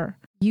they were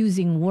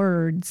using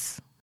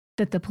words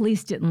that the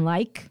police didn't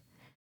like,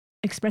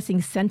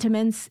 expressing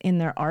sentiments in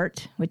their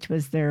art, which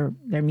was their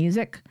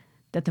music,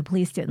 that the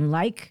police didn't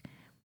like.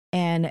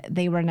 And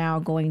they were now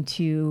going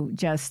to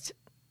just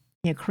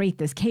create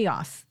this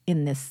chaos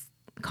in this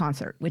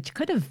concert, which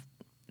could have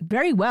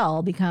very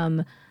well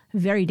become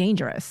very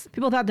dangerous.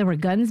 People thought there were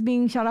guns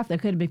being shot off. There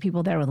could have been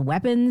people there with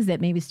weapons that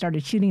maybe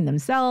started shooting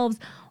themselves,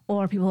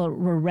 or people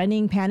were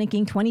running,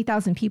 panicking,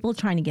 20,000 people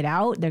trying to get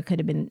out. There could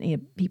have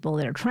been people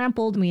that are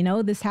trampled. We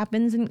know this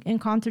happens in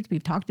concerts.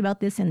 We've talked about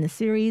this in the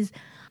series.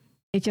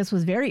 It just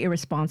was very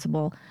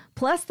irresponsible.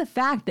 Plus the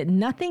fact that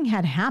nothing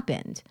had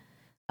happened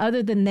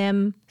other than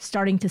them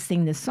starting to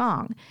sing this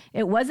song.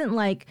 It wasn't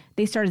like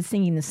they started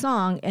singing the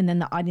song and then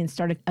the audience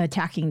started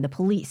attacking the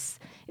police.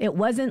 It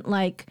wasn't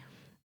like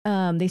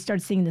they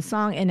started singing the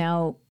song and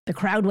now the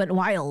crowd went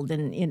wild,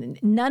 and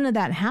none of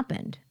that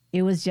happened.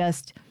 It was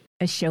just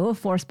a show of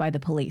force by the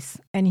police.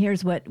 And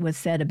here's what was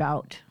said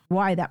about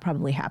why that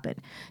probably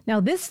happened. Now,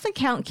 this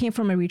account came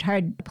from a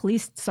retired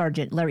police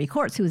sergeant, Larry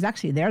Courts, who was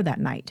actually there that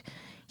night.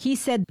 He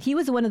said he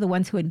was one of the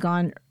ones who had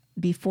gone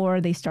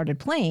before they started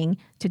playing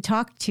to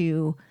talk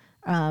to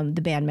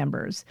the band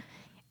members.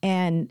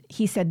 And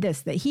he said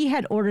that he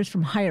had orders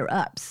from higher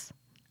ups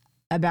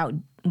about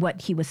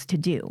what he was to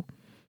do.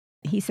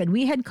 He said,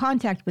 we had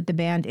contact with the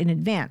band in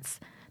advance,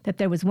 that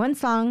there was one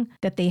song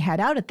that they had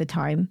out at the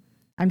time.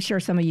 I'm sure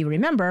some of you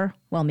remember,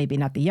 well, maybe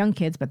not the young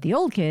kids, but the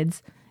old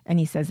kids. And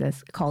he says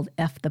this, called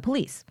F the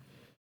Police.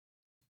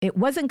 It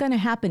wasn't going to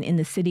happen in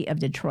the city of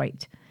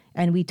Detroit.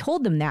 And we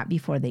told them that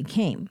before they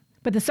came.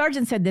 But the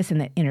sergeant said this in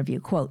the interview,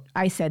 quote,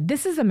 I said,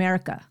 this is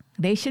America.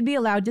 They should be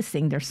allowed to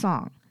sing their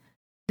song.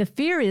 The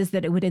fear is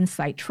that it would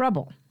incite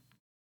trouble.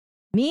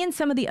 Me and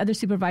some of the other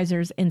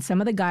supervisors and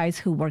some of the guys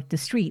who worked the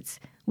streets,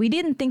 we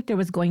didn't think there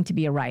was going to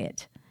be a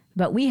riot.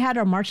 But we had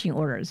our marching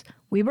orders.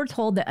 We were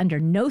told that under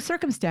no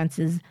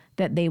circumstances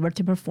that they were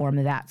to perform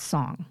that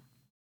song.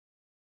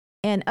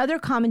 And other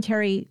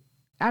commentary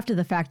after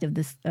the fact of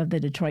the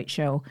Detroit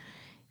show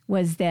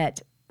was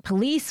that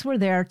police were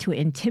there to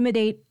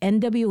intimidate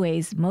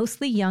N.W.A.'s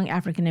mostly young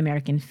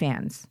African-American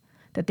fans,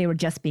 that they were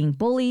just being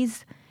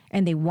bullies,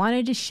 and they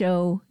wanted to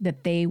show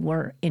that they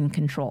were in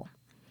control.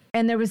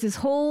 And there was this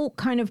whole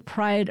kind of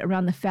pride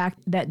around the fact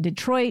that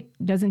Detroit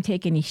doesn't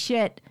take any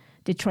shit,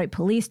 Detroit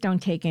police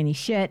don't take any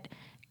shit,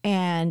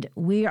 and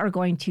we are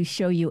going to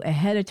show you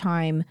ahead of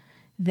time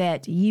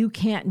that you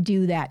can't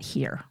do that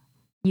here.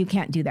 You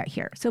can't do that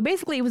here. So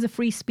basically it was a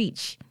free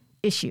speech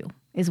issue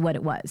is what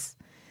it was.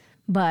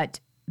 But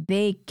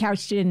they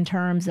couched it in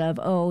terms of,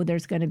 oh,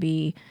 there's going to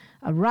be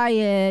a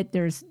riot,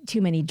 there's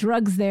too many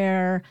drugs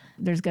there,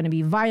 there's going to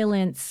be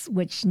violence,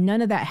 which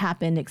none of that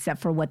happened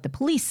except for what the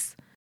police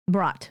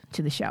brought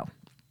to the show.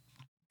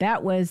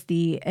 That was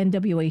the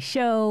N.W.A.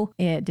 show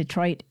at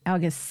Detroit,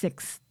 August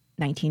 6,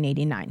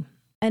 1989.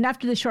 And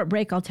after the short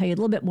break, I'll tell you a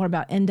little bit more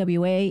about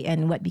N.W.A.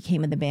 and what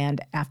became of the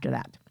band after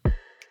that.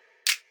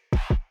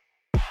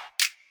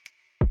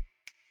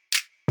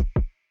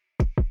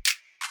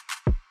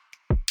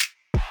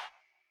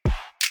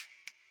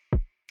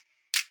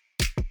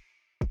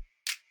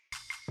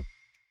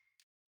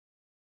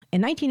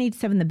 In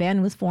 1987, the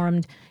band was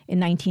formed. In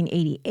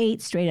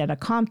 1988, Straight Outta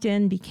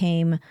Compton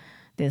became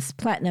this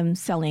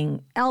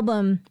platinum-selling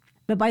album.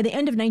 But by the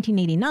end of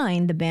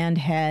 1989, the band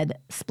had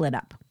split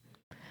up.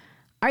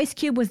 Ice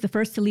Cube was the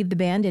first to leave the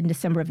band in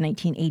December of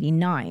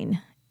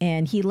 1989,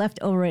 and he left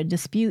over a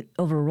dispute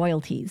over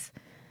royalties.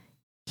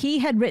 He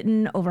had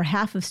written over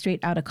half of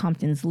Straight Outta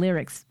Compton's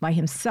lyrics by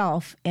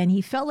himself, and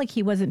he felt like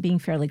he wasn't being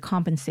fairly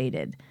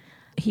compensated.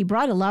 He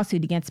brought a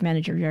lawsuit against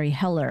manager Jerry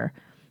Heller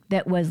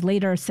that was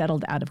later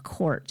settled out of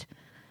court.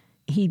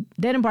 He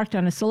then embarked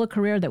on a solo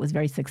career that was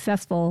very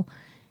successful.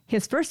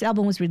 His first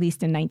album was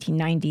released in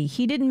 1990.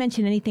 He didn't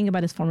mention anything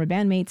about his former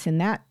bandmates in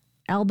that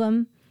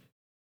album,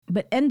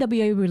 but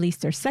N.W.A.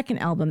 released their second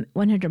album,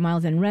 100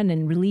 Miles and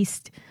Runnin',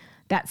 released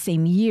that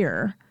same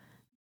year.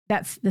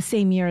 That's the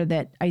same year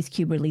that Ice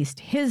Cube released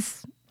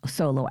his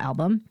solo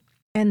album.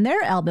 And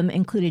their album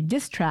included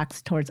diss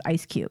tracks towards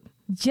Ice Cube.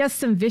 Just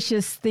some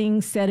vicious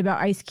things said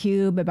about Ice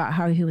Cube, about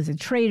how he was a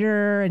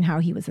traitor and how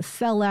he was a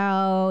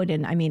sellout.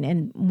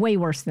 And way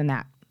worse than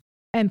that.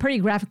 And pretty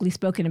graphically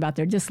spoken about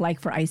their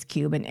dislike for Ice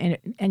Cube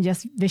and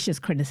just vicious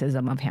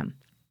criticism of him.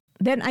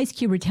 Then Ice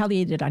Cube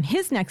retaliated on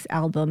his next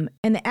album,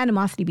 and the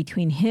animosity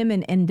between him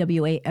and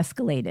N.W.A.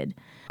 escalated.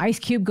 Ice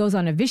Cube goes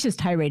on a vicious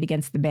tirade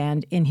against the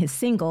band in his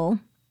single,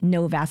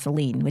 No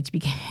Vaseline, which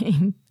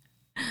became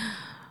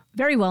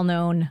very well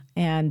known.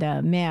 And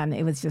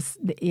it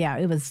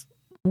was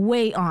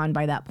way on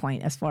by that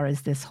point as far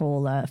as this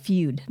whole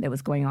feud that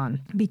was going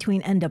on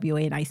between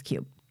N.W.A. and Ice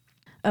Cube.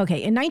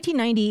 Okay, in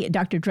 1990,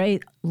 Dr. Dre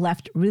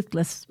left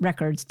Ruthless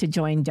Records to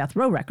join Death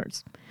Row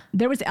Records.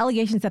 There was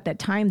allegations at that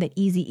time that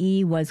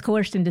Eazy-E was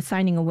coerced into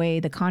signing away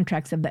the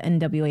contracts of the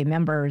N.W.A.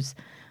 members,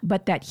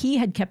 but that he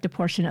had kept a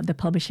portion of the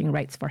publishing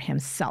rights for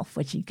himself,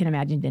 which you can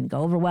imagine didn't go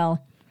over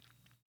well.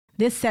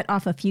 This set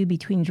off a feud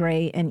between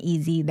Dre and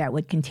Eazy that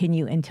would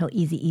continue until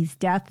Eazy-E's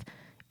death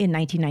in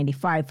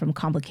 1995 from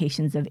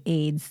complications of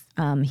AIDS.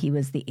 He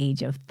was the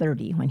age of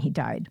 30 when he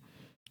died.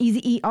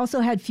 Eazy-E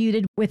also had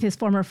feuded with his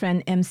former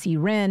friend MC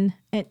Ren.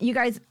 And you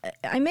guys,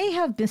 I may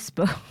have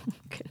misspoken.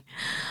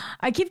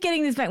 I keep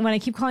getting this back when I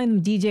keep calling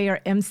them DJ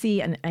or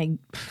MC,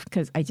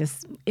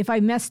 if I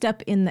messed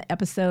up in the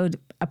episode,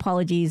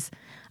 apologies.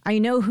 I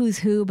know who's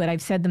who, but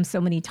I've said them so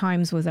many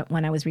times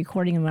when I was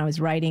recording and when I was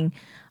writing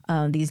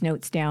these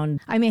notes down.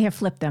 I may have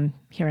flipped them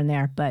here and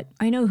there, but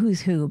I know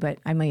who's who, but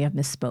I may have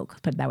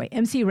misspoke, put it that way.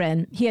 MC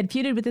Ren, he had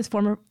feuded with his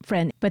former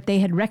friend, but they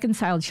had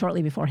reconciled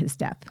shortly before his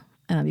death,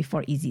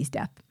 before Eazy's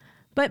death.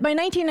 But by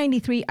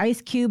 1993,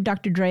 Ice Cube,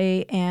 Dr.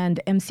 Dre, and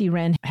MC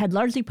Ren had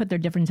largely put their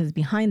differences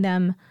behind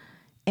them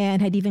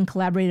and had even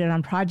collaborated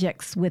on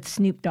projects with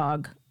Snoop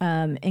Dogg,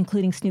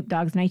 including Snoop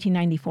Dogg's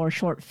 1994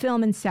 short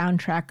film and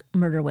soundtrack,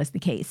 Murder Was the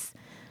Case.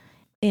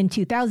 In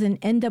 2000,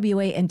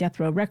 N.W.A. and Death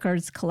Row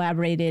Records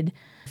collaborated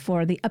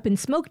for the Up in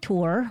Smoke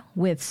tour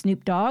with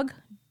Snoop Dogg,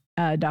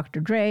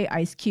 Dr. Dre,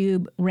 Ice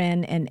Cube,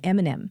 Ren, and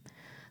Eminem,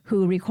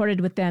 who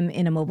recorded with them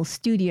in a mobile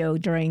studio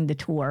during the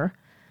tour.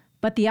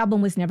 But the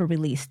album was never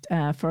released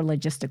for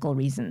logistical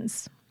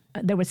reasons.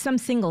 There were some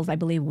singles, I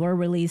believe, were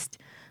released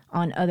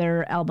on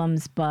other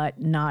albums,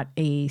 but not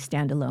a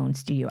standalone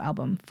studio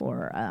album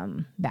for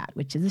that,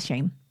 which is a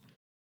shame.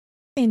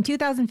 In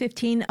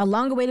 2015, a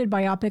long-awaited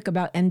biopic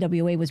about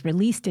N.W.A. was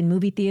released in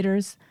movie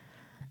theaters.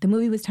 The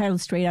movie was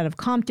titled Straight Outta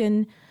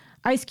Compton.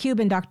 Ice Cube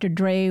and Dr.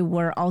 Dre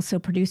were also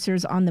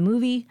producers on the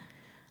movie.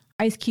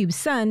 Ice Cube's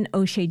son,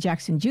 O'Shea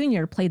Jackson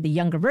Jr., played the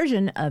younger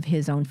version of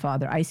his own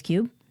father, Ice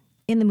Cube.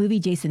 In the movie,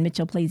 Jason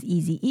Mitchell plays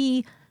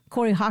Eazy-E,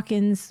 Corey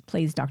Hawkins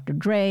plays Dr.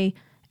 Dre,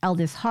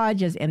 Aldous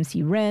Hodge as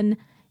MC Ren,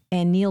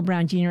 and Neil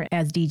Brown Jr.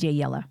 as DJ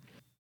Yella.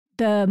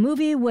 The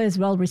movie was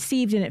well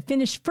received, and it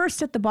finished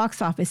first at the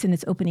box office in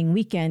its opening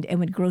weekend and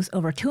would gross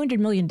over $200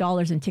 million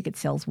in ticket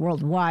sales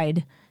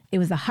worldwide. It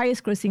was the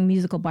highest-grossing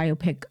musical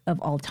biopic of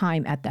all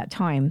time at that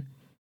time,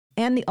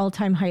 and the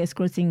all-time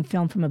highest-grossing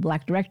film from a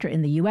Black director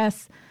in the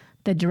U.S.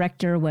 The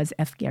director was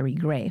F. Gary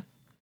Gray.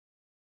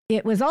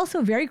 It was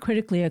also very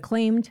critically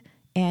acclaimed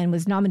and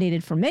was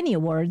nominated for many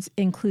awards,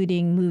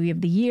 including Movie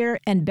of the Year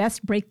and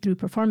Best Breakthrough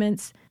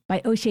Performance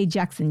by O'Shea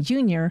Jackson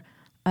Jr.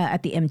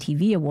 At the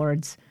MTV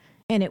Awards.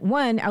 And it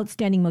won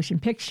Outstanding Motion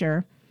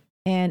Picture,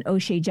 and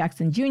O'Shea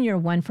Jackson Jr.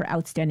 won for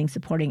Outstanding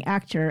Supporting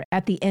Actor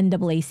at the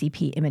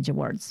NAACP Image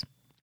Awards.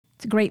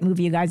 It's a great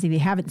movie, you guys. If you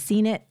haven't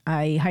seen it,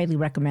 I highly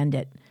recommend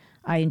it.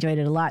 I enjoyed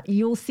it a lot.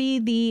 You'll see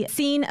the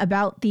scene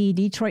about the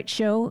Detroit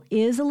show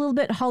is a little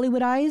bit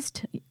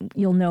Hollywoodized.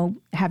 You'll know,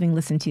 having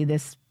listened to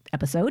this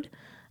episode,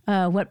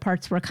 what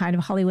parts were kind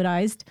of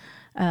Hollywoodized,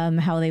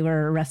 how they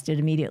were arrested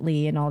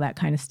immediately and all that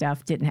kind of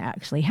stuff didn't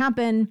actually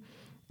happen.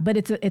 But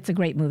it's a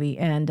great movie.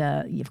 And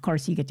of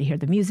course, you get to hear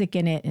the music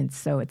in it. And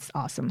so it's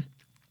awesome.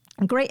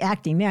 Great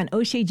acting. Man,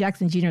 O'Shea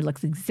Jackson Jr.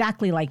 looks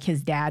exactly like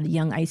his dad,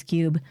 young Ice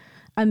Cube.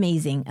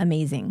 Amazing,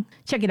 amazing.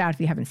 Check it out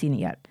if you haven't seen it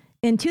yet.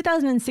 In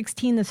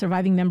 2016, the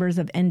surviving members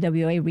of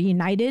N.W.A.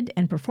 reunited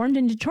and performed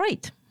in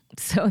Detroit.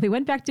 So they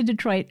went back to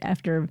Detroit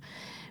after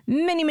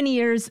many, many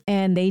years,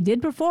 and they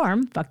did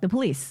perform Fuck the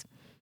Police.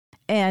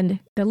 And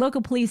the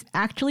local police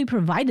actually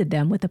provided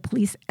them with a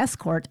police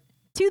escort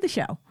to the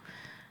show.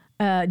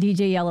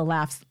 DJ Yella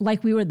laughs,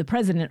 like we were the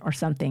president or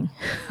something.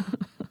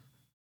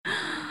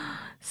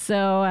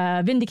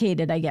 So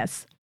vindicated, I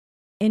guess.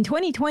 In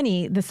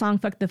 2020, the song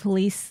Fuck the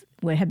Police,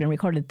 which had been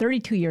recorded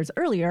 32 years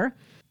earlier,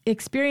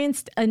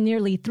 experienced a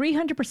nearly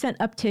 300%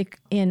 uptick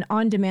in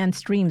on-demand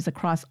streams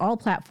across all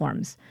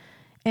platforms.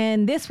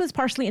 And this was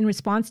partially in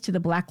response to the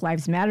Black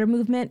Lives Matter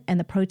movement and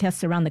the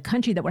protests around the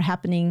country that were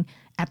happening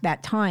at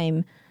that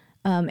time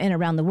and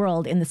around the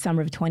world in the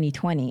summer of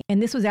 2020.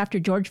 And this was after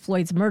George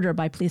Floyd's murder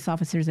by police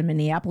officers in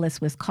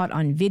Minneapolis was caught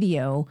on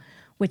video,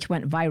 which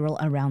went viral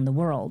around the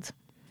world.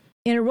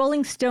 In a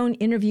Rolling Stone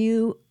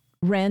interview,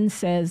 Wren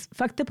says,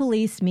 "Fuck the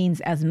police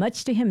means as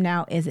much to him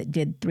now as it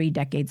did 3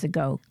 decades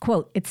ago.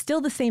 Quote, it's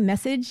still the same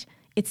message,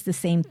 it's the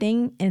same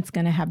thing, and it's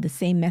going to have the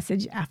same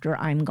message after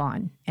I'm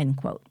gone," end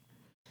quote.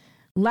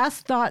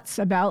 Last thoughts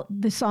about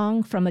the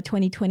song from a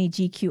 2020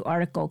 GQ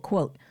article,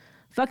 quote,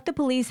 "Fuck the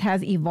Police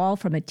has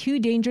evolved from a too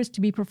dangerous to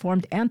be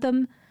performed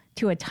anthem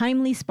to a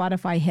timely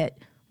Spotify hit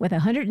with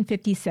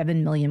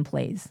 157 million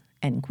plays,"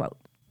 end quote.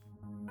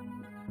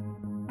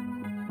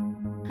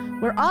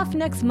 We're off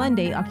next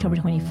Monday, October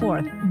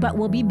 24th, but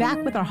we'll be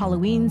back with our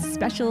Halloween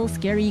special,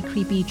 scary,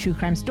 creepy true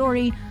crime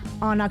story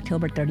on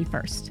October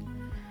 31st.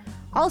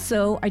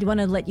 Also, I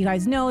want to let you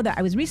guys know that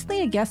I was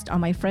recently a guest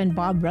on my friend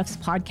Bob Ruff's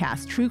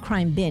podcast, True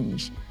Crime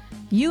Binge.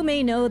 You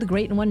may know the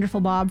great and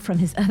wonderful Bob from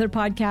his other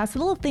podcast, a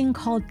little thing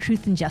called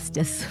Truth and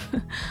Justice.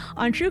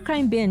 On True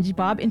Crime Binge,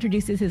 Bob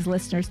introduces his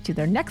listeners to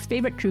their next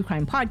favorite true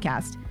crime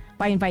podcast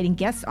by inviting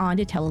guests on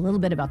to tell a little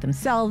bit about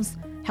themselves,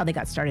 how they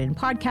got started in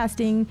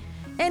podcasting,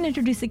 and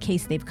introduce a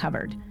case they've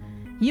covered.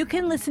 You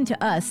can listen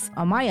to us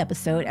on my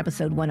episode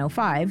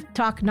 105,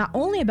 talk not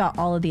only about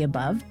all of the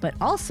above, but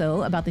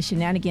also about the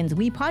shenanigans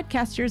we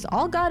podcasters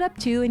all got up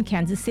to in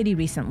Kansas City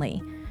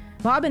recently.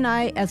 Bob and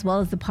I, as well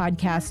as the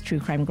podcast True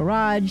Crime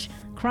Garage,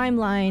 Crime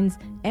Lines,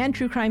 and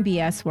True Crime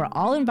BS, were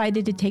all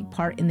invited to take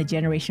part in the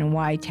Generation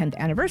Y 10th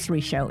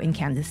anniversary show in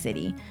Kansas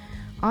City.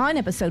 On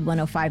episode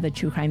 105 of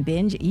True Crime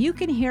Binge, you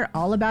can hear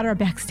all about our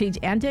backstage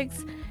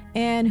antics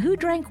and who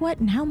drank what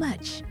and how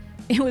much.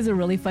 It was a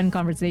really fun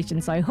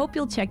conversation, so I hope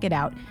you'll check it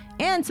out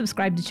and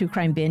subscribe to True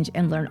Crime Binge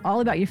and learn all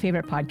about your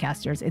favorite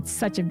podcasters. It's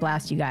such a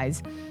blast, you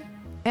guys.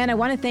 And I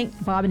want to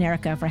thank Bob and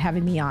Erica for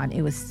having me on.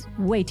 It was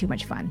way too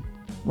much fun.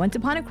 Once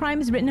Upon a Crime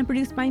is written and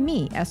produced by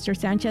me, Esther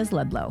Sanchez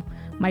Ludlow.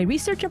 My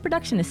research and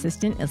production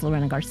assistant is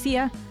Lorena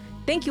Garcia.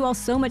 Thank you all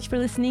so much for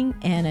listening,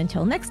 and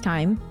until next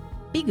time,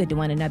 be good to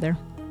one another.